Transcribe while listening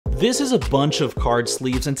This is a bunch of card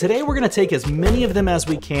sleeves, and today we're going to take as many of them as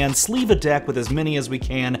we can, sleeve a deck with as many as we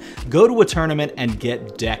can, go to a tournament, and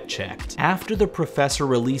get deck checked. After the professor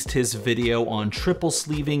released his video on triple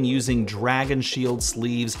sleeving using Dragon Shield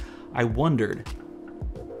sleeves, I wondered,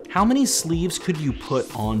 how many sleeves could you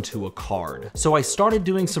put onto a card? So I started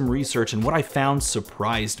doing some research, and what I found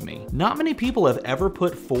surprised me. Not many people have ever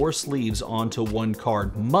put 4 sleeves onto one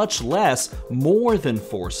card, much less more than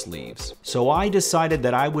 4 sleeves. So I decided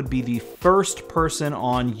that I would be the first person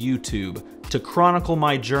on YouTube to chronicle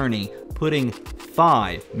my journey putting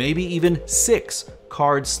 5, maybe even 6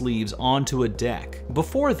 card sleeves onto a deck.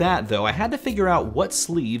 Before that though, I had to figure out what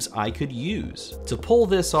sleeves I could use. To pull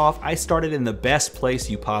this off, I started in the best place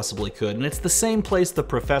you possibly could, and it's the same place the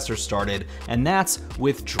professor started, and that's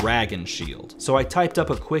with Dragon Shield. So I typed up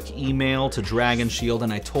a quick email to Dragon Shield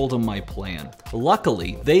and I told them my plan.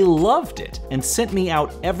 Luckily, they loved it and sent me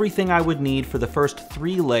out everything I would need for the first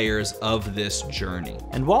 3 layers of this journey.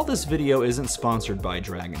 And while this video isn't sponsored by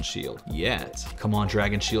Dragon Shield yet, come on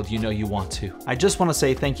Dragon Shield, you know you want to. I just want to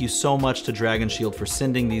say thank you so much to Dragon Shield for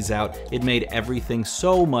sending these out. It made everything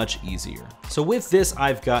so much easier. So with this,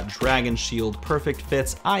 I've got Dragon Shield Perfect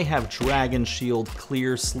Fits, I have Dragon Shield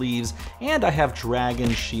Clear Sleeves, and I have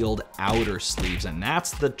Dragon Shield Outer Sleeves, and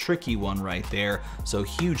that's the tricky one right there. So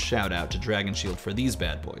huge shout out to Dragon Shield for these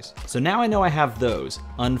bad boys. So now I know I have those.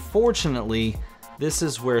 Unfortunately, this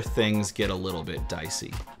is where things get a little bit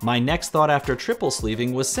dicey. My next thought after triple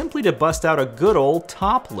sleeving was simply to bust out a good old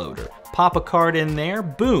top loader. Pop a card in there,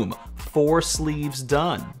 boom, 4 sleeves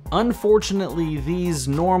done. Unfortunately, these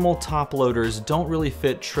normal top loaders don't really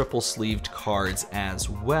fit triple sleeved cards as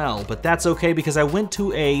well, but that's okay because I went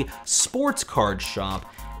to a sports card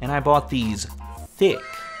shop and I bought these thick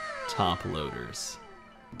top loaders.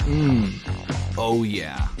 Oh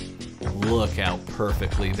yeah, look how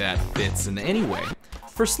perfectly that fits. And anyway,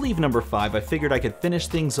 for sleeve number 5, I figured I could finish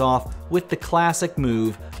things off with the classic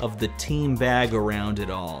move of the team bag around it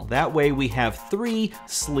all. That way we have 3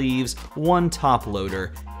 sleeves, 1 top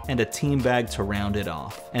loader, and a team bag to round it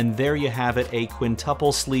off. And there you have it, a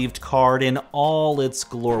quintuple sleeved card in all its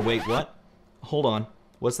glory. Wait, what? Hold on,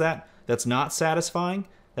 what's that? That's not satisfying?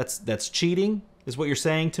 That's cheating? Is what you're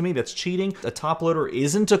saying to me? That's cheating? A top loader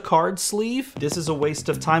isn't a card sleeve? This is a waste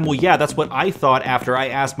of time? Well, yeah, that's what I thought after I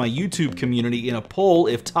asked my YouTube community in a poll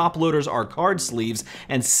if top loaders are card sleeves,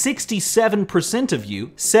 and 67% of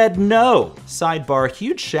you said no. Sidebar,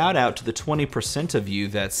 huge shout out to the 20% of you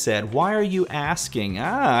that said, why are you asking?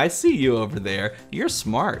 Ah, I see you over there. You're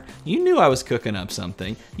smart. You knew I was cooking up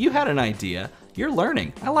something. You had an idea. You're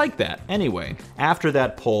learning. I like that. Anyway, after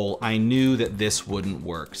that poll, I knew that this wouldn't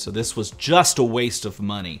work. So this was just a waste of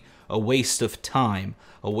money, a waste of time,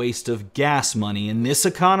 a waste of gas money. In this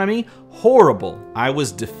economy, horrible. I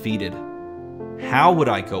was defeated. How would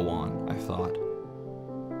I go on, I thought.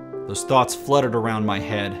 Those thoughts fluttered around my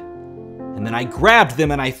head. And then I grabbed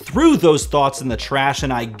them and I threw those thoughts in the trash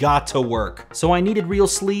and I got to work. So I needed real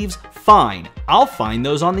sleeves? Fine. I'll find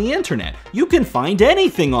those on the internet. You can find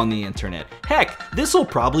anything on the internet. Heck, this'll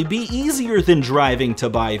probably be easier than driving to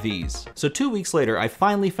buy these. So 2 weeks later, I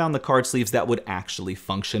finally found the card sleeves that would actually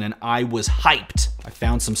function and I was hyped. I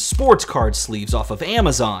found some sports card sleeves off of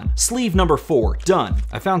Amazon. Sleeve number 4, done.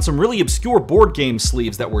 I found some really obscure board game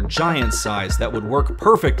sleeves that were giant size that would work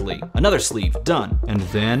perfectly. Another sleeve, done. And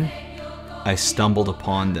then I stumbled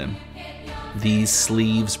upon them. These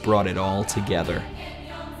sleeves brought it all together.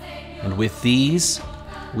 And with these,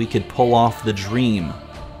 we could pull off the dream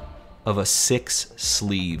of a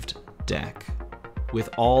 6-sleeved deck. With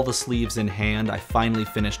all the sleeves in hand, I finally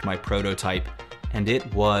finished my prototype, and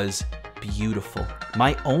it was beautiful.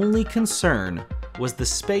 My only concern was the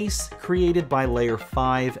space created by layer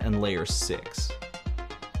 5 and layer 6.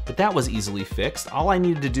 But that was easily fixed. All I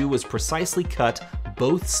needed to do was precisely cut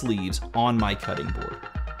both sleeves on my cutting board.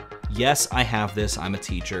 Yes, I have this, I'm a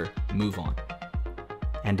teacher, move on.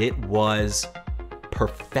 And it was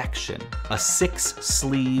perfection. A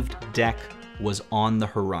 6-sleeved deck was on the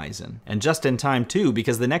horizon. And just in time too,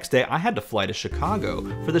 because the next day I had to fly to Chicago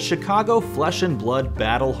for the Chicago Flesh and Blood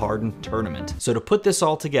Battle Hardened Tournament. So to put this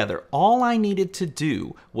all together, all I needed to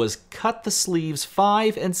do was cut the sleeves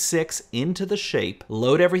 5 and 6 into the shape,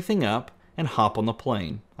 load everything up, and hop on the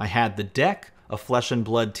plane. I had the deck, a Flesh and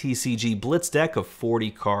Blood TCG Blitz deck of 40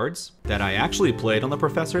 cards that I actually played on the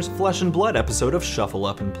Professor's Flesh and Blood episode of Shuffle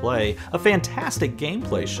Up and Play, a fantastic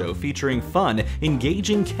gameplay show featuring fun,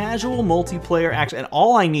 engaging casual multiplayer action, and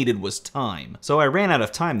all I needed was time. So I ran out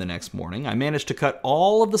of time the next morning. I managed to cut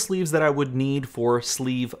all of the sleeves that I would need for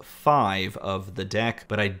sleeve 5 of the deck,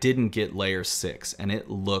 but I didn't get layer 6, and it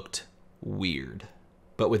looked weird.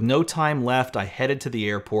 But with no time left, I headed to the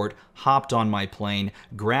airport, hopped on my plane,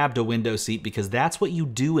 grabbed a window seat because that's what you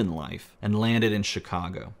do in life, and landed in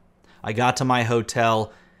Chicago. I got to my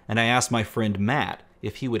hotel, and I asked my friend Matt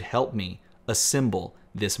if he would help me assemble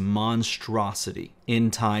this monstrosity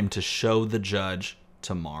in time to show the judge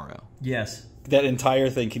tomorrow. Yes. That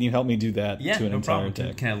entire thing, can you help me do that Yeah, to an no entire problem.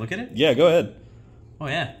 deck? Can I look at it? Yeah, go ahead. Oh,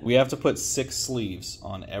 yeah. We have to put 6 sleeves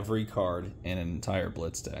on every card in an entire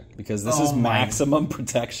Blitz deck because this is Oh my- maximum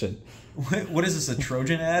protection. What is this, a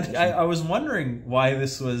Trojan ad? I was wondering why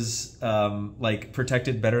this was like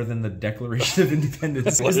protected better than the Declaration of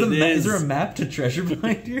Independence. Is there a map to treasure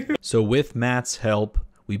behind here? So with Matt's help,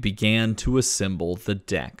 we began to assemble the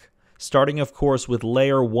deck. Starting, of course, with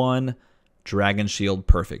layer 1, Dragon Shield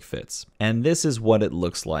Perfect Fits. And this is what it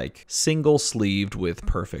looks like, single-sleeved with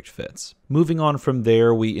perfect fits. Moving on from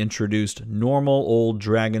there, we introduced normal old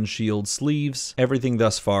Dragon Shield sleeves. Everything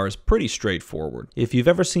thus far is pretty straightforward. If you've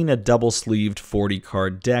ever seen a double-sleeved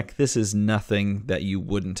 40-card deck, this is nothing that you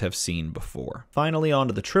wouldn't have seen before. Finally,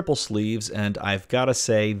 onto the triple sleeves, and I've gotta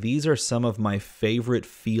say, these are some of my favorite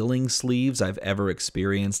feeling sleeves I've ever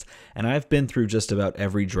experienced, and I've been through just about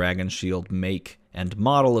every Dragon Shield make and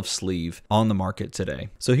model of sleeve on the market today.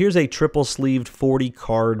 So here's a triple sleeved 40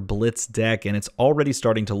 card Blitz deck, and it's already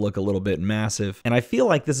starting to look a little bit massive. And I feel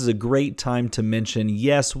like this is a great time to mention,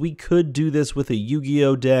 yes, we could do this with a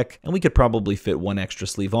Yu-Gi-Oh deck, and we could probably fit one extra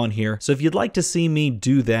sleeve on here. So if you'd like to see me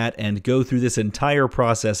do that and go through this entire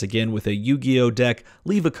process again with a Yu-Gi-Oh deck,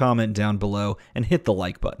 leave a comment down below and hit the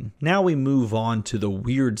like button. Now we move on to the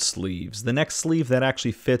weird sleeves. The next sleeve that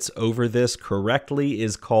actually fits over this correctly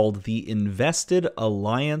is called the Invested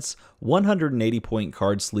Alliance 180 point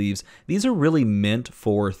card sleeves. These are really meant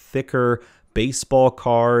for thicker baseball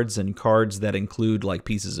cards and cards that include like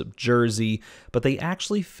pieces of jersey, but they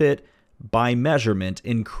actually fit by measurement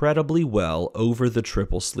incredibly well over the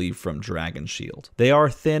triple sleeve from Dragon Shield. They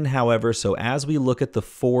are thin, however, so as we look at the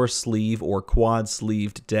 4-sleeve or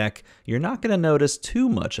quad-sleeved deck, you're not going to notice too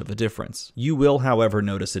much of a difference. You will, however,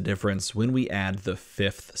 notice a difference when we add the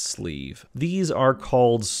 5th sleeve. These are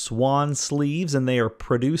called Swan sleeves, and they are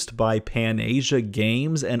produced by Pan-Asia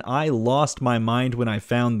Games, and I lost my mind when I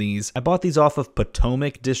found these. I bought these off of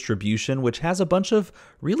Potomac Distribution, which has a bunch of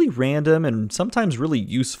really random and sometimes really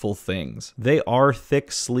useful things. They are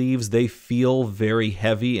thick sleeves, they feel very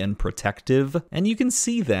heavy and protective, and you can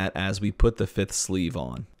see that as we put the 5th sleeve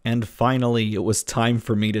on. And finally, it was time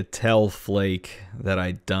for me to tell Flake that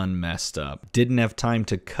I'd done messed up. Didn't have time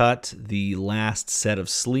to cut the last set of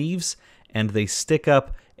sleeves, and they stick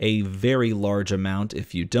up a very large amount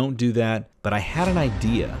if you don't do that, but I had an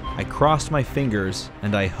idea. I crossed my fingers,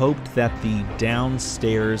 and I hoped that the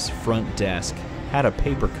downstairs front desk had a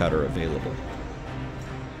paper cutter available.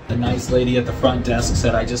 The nice lady at the front desk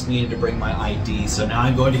said I just needed to bring my ID, so now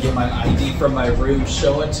I'm going to get my ID from my room,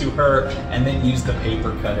 show it to her, and then use the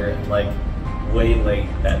paper cutter, like, way late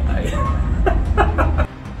at night.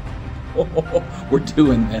 Oh, we're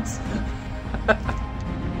doing this.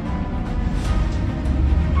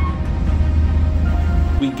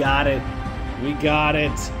 We got it. We got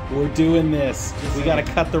it. We're doing this. We got to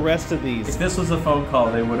cut the rest of these. If this was a phone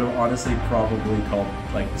call, they would have honestly probably called,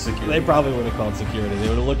 like, security. They probably would have called security. They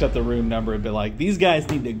would have looked up the room number and been like, these guys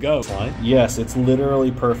need to go. Fine. Yes, it's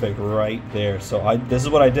literally perfect right there. So this is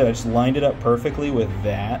what I did. I just lined it up perfectly with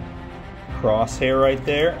that crosshair right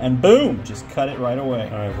there, and boom, just cut it right away.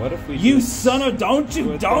 All right, what if we You son of, don't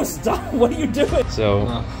stop. What are you doing?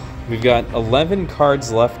 So we've got 11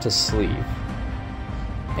 cards left to sleeve.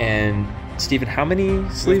 And Steven, how many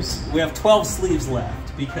sleeves? We have 12 sleeves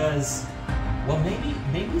left because, well,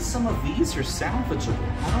 maybe some of these are salvageable.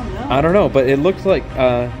 I don't know. I don't know, but it looked like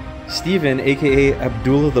Steven, aka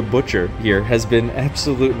Abdullah the Butcher here, has been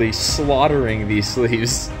absolutely slaughtering these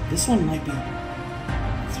sleeves. This one might be.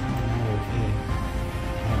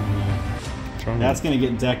 That's gonna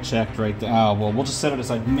get deck checked right there. Oh well, we'll just set it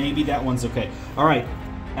aside. Maybe that one's okay. All right,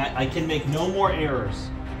 I can make no more errors.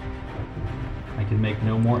 I can make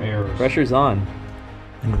no more errors. Pressure's on.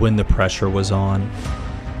 And when the pressure was on,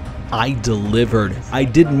 I delivered. I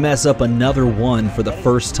didn't mess up another one for the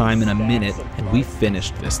first time in a minute, and we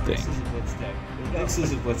finished this thing. This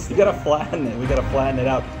is a Blitz deck. We gotta flatten it. We gotta flatten it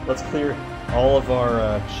out. Let's clear all of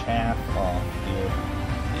our chaff off here.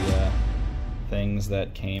 The things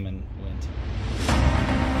that came and went.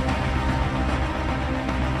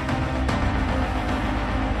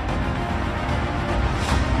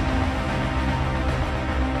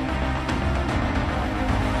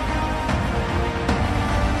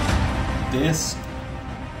 This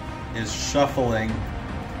is shuffling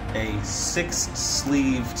a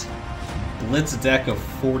 6-sleeved Blitz deck of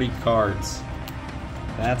 40 cards.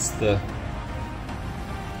 That's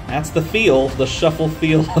the feel, the shuffle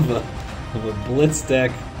feel of a blitz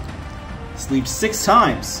deck. Sleeve 6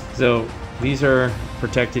 times. So these are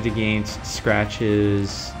protected against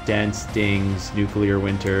scratches, dents, dings, nuclear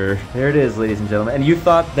winter. There it is, ladies and gentlemen. And you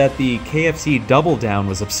thought that the KFC double down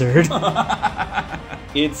was absurd.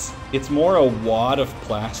 It's more a wad of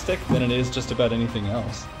plastic than it is just about anything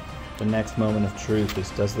else. The next moment of truth is,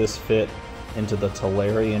 does this fit into the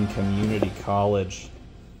Tolarian Community College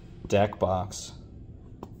deck box?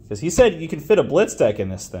 Because he said you can fit a blitz deck in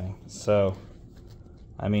this thing. So,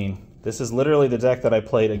 I mean, this is literally the deck that I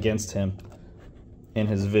played against him in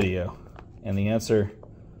his video. And the answer,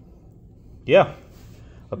 yeah.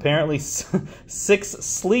 Apparently 6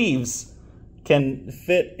 sleeves can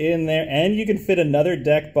fit in there, and you can fit another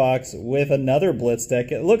deck box with another blitz deck.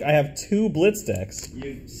 Look, I have 2 blitz decks.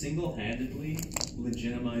 You've single-handedly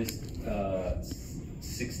legitimized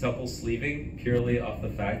six-tuple sleeving purely off the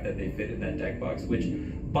fact that they fit in that deck box, which,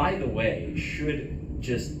 by the way, should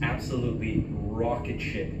just absolutely rocket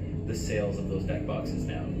ship the sales of those deck boxes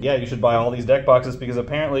now. Yeah, you should buy all these deck boxes because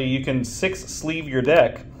apparently you can 6 sleeve your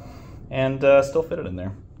deck and still fit it in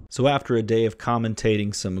there. So after a day of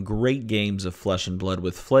commentating some great games of Flesh and Blood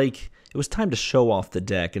with Flake, it was time to show off the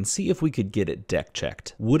deck and see if we could get it deck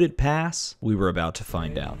checked. Would it pass? We were about to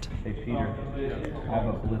find out. Hey Peter, I have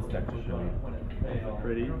a blitz deck to show you.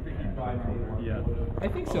 Pretty? Yeah. I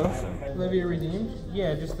think so. Olivia redeemed?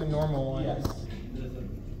 Yeah, just the normal one. Yes.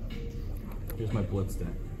 Here's my blitz deck.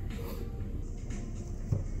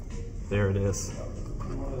 There it is.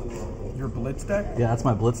 Your blitz deck? Yeah, that's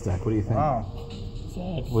my blitz deck. What do you think? Wow.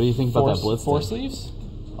 What do you think about that blitz Four deck? sleeves?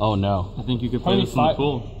 Oh no. I think you could play this in the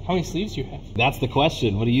pool. How many sleeves do you have? That's the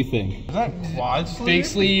question. What do you think? Is that quad sleeve? Big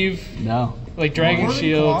sleeve, No. like Dragon More than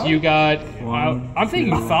Shield, quad? you got... I'm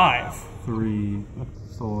thinking 5. 3,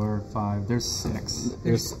 4, 5. There's 6.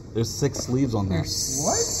 There's 6 sleeves on there. What?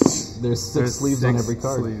 There's 6 sleeves on every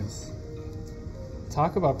card. Sleeves.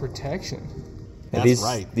 Talk about protection. That's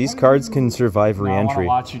right. These cards can survive I want to re-entry.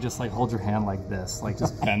 watch you just like hold your hand like this, like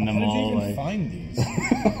just bend them How did you all. even Like, find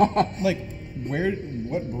these? Like,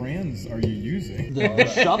 what brands are you using? The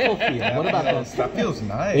shuffle feel. What about this? That feels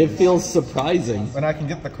nice. It feels surprising. When I can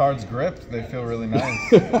get the cards gripped, they feel really nice.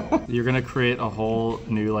 you're gonna create a whole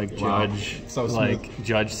new like judge, So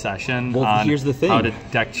judge session Well, on here's the thing. how to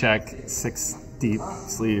deck check 6 deep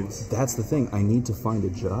sleeves. That's the thing. I need to find a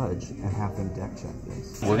judge and have them deck check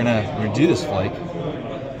this. We're gonna do this, Flake.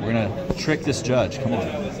 We're gonna trick this judge. Come on.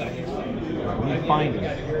 We need to find him.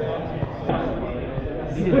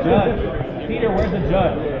 Need a judge. Peter, where's the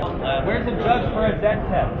judge? Where's the judge for a deck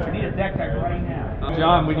test? We need a deck check right now.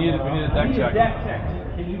 John, we need a deck check. Deck check.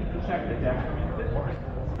 Can you check the deck?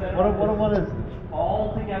 What is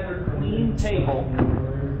all together clean table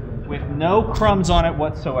with no crumbs on it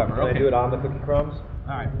whatsoever? Can I do it on the cookie crumbs?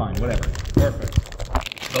 All right, fine, whatever. Perfect.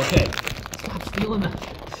 Okay. Stop stealing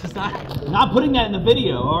that. Not putting that in the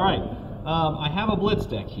video. All right. I have a blitz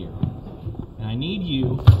deck here, and I need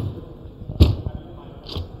you.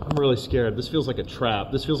 I'm really scared. This feels like a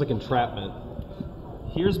trap. This feels like entrapment.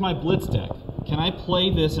 Here's my blitz deck. Can I play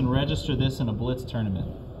this and register this in a blitz tournament?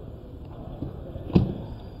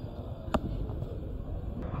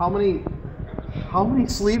 How many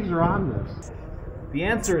sleeves are on this? The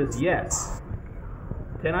answer is yes.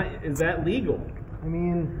 Is that legal I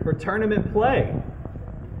mean, for tournament play?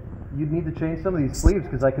 you'd need to change some of these sleeves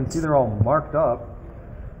because I can see they're all marked up.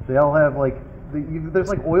 They all have like, there's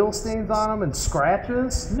like oil stains on them and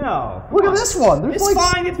scratches. No. Look at this one. There's It's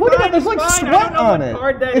like, fine, it's look at fine, that. There's it's like fine. I sweat don't know on what it.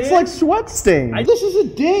 card that It's is. like sweat stains. This is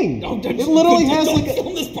a ding. It literally has like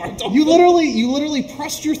you literally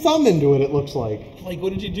pressed your thumb into it. It looks like. Like,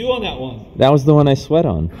 what did you do on that one? That was the one I sweat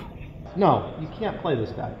on. No, you can't play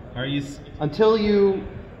this guy Are you? until you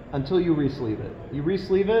re-sleeve it. You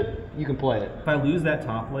re-sleeve it, you can play it. If I lose that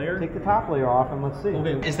top layer, Take the top layer off and let's see.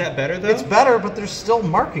 okay. Is that better though? It's better, but there's still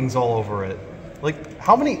markings all over it. Like,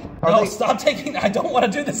 how many are No, they? stop taking. I don't want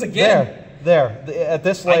to do this again. There. At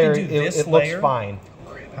this layer, do this it looks layer? fine.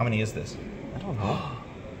 How many is this? I don't know.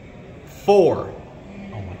 4.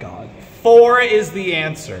 Oh my god. 4 is the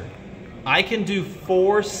answer. I can do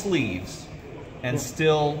 4 sleeves and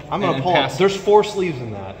still. I'm gonna pull pass it. There's 4 sleeves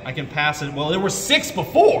in that. I can pass it. Well, there were 6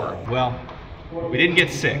 before. Well, we didn't get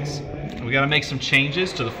 6. We got to make some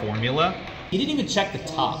changes to the formula. He didn't even check the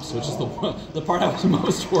tops, which is the part I was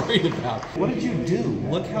most worried about. What did you do?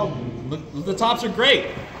 Look, the tops are great.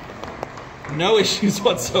 No issues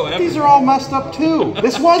whatsoever. These are all messed up too.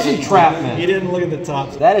 This was entrapment. He didn't look at the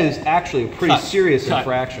tops. That is actually a pretty serious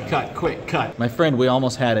infraction. Cut, quick, cut. My friend, we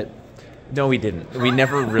almost had it. No, we didn't. We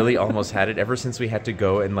never really almost had it ever since we had to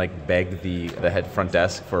go and like beg the head front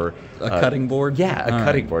desk for A cutting board? Yeah, a All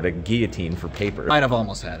cutting board, a guillotine for paper. Might have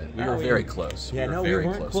almost had it. We were very close. Yeah, no, we very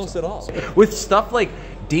weren't close to at all. With stuff like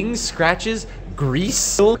dings, scratches,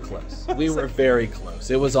 grease. Close. We were very close.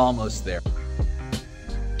 It was almost there.